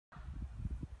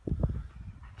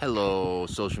Hello,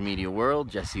 social media world.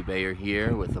 Jesse Bayer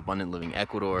here with Abundant Living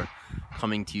Ecuador,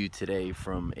 coming to you today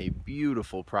from a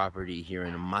beautiful property here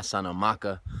in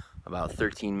Masanamaca, about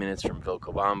 13 minutes from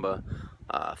Vilcabamba,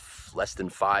 less than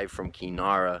 5 from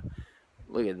Kinara.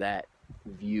 Look at that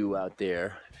view out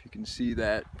there. If you can see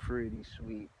that, pretty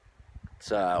sweet.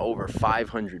 It's over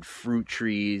 500 fruit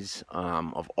trees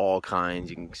of all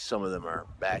kinds. Some of them are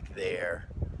back there,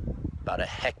 about a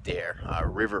hectare,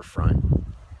 riverfront.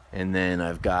 And then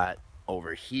I've got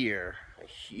over here a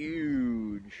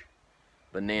huge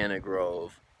banana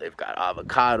grove. They've got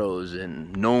avocados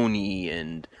and noni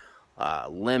and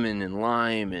lemon and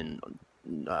lime and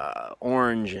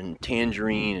orange and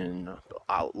tangerine and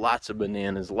lots of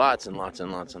bananas, lots and lots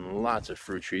and lots and lots of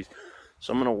fruit trees.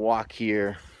 So I'm gonna walk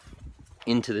here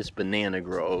into this banana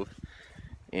grove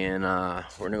and we're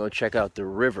gonna go check out the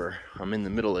river. I'm in the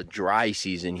middle of dry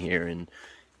season here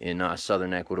in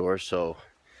southern Ecuador, so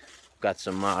got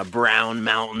some brown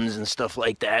mountains and stuff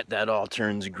like that. That all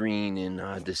turns green in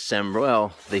December.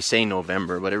 Well, they say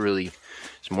November, but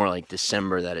it's more like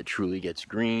December that it truly gets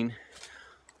green.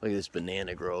 Look at this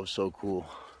banana grove, so cool.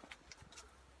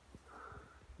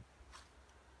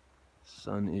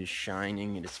 Sun is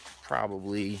shining and it's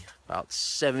probably about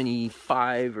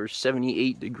 75 or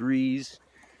 78 degrees.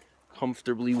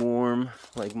 Comfortably warm,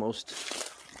 like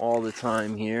most all the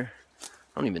time here.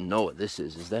 I don't even know what this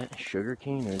is. Is that sugar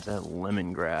cane or is that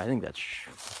lemongrass? I think that's,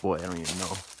 boy, I don't even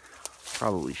know.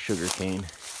 Probably sugar cane.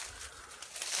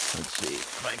 Let's see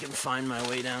if I can find my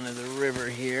way down to the river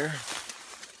here.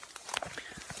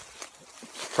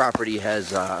 Property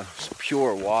has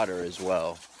pure water as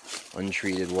well.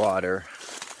 Untreated water.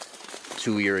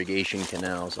 2 irrigation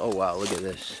canals. Oh wow, look at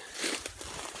this.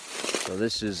 So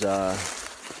this is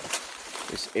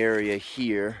this area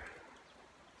here,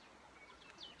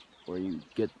 where you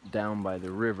get down by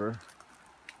the river.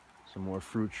 Some more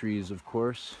fruit trees, of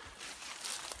course.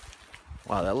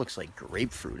 Wow, that looks like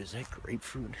grapefruit. Is that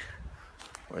grapefruit?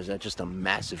 Or is that just a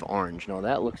massive orange? No,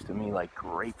 that looks to me like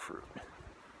grapefruit.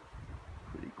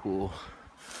 Pretty cool.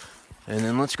 And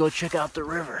then let's go check out the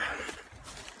river.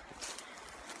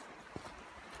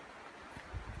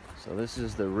 So this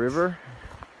is the river.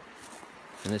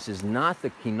 And this is not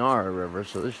the Kinara River,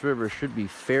 so this river should be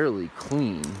fairly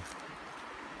clean.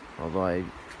 Although I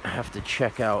have to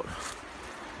check out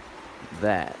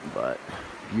that, but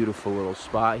beautiful little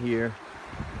spot here.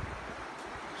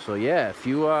 So yeah, if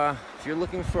you're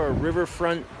looking for a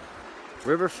riverfront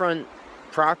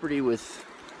property with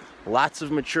lots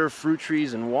of mature fruit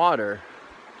trees and water,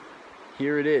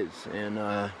 here it is.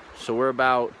 And so we're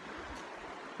about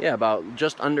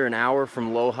just under an hour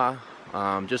from Loja,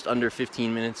 just under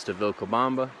 15 minutes to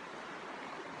Vilcabamba.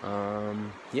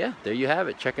 Yeah, there you have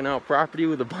it. Checking out property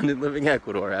with Abundant Living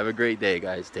Ecuador. Have a great day,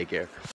 guys. Take care.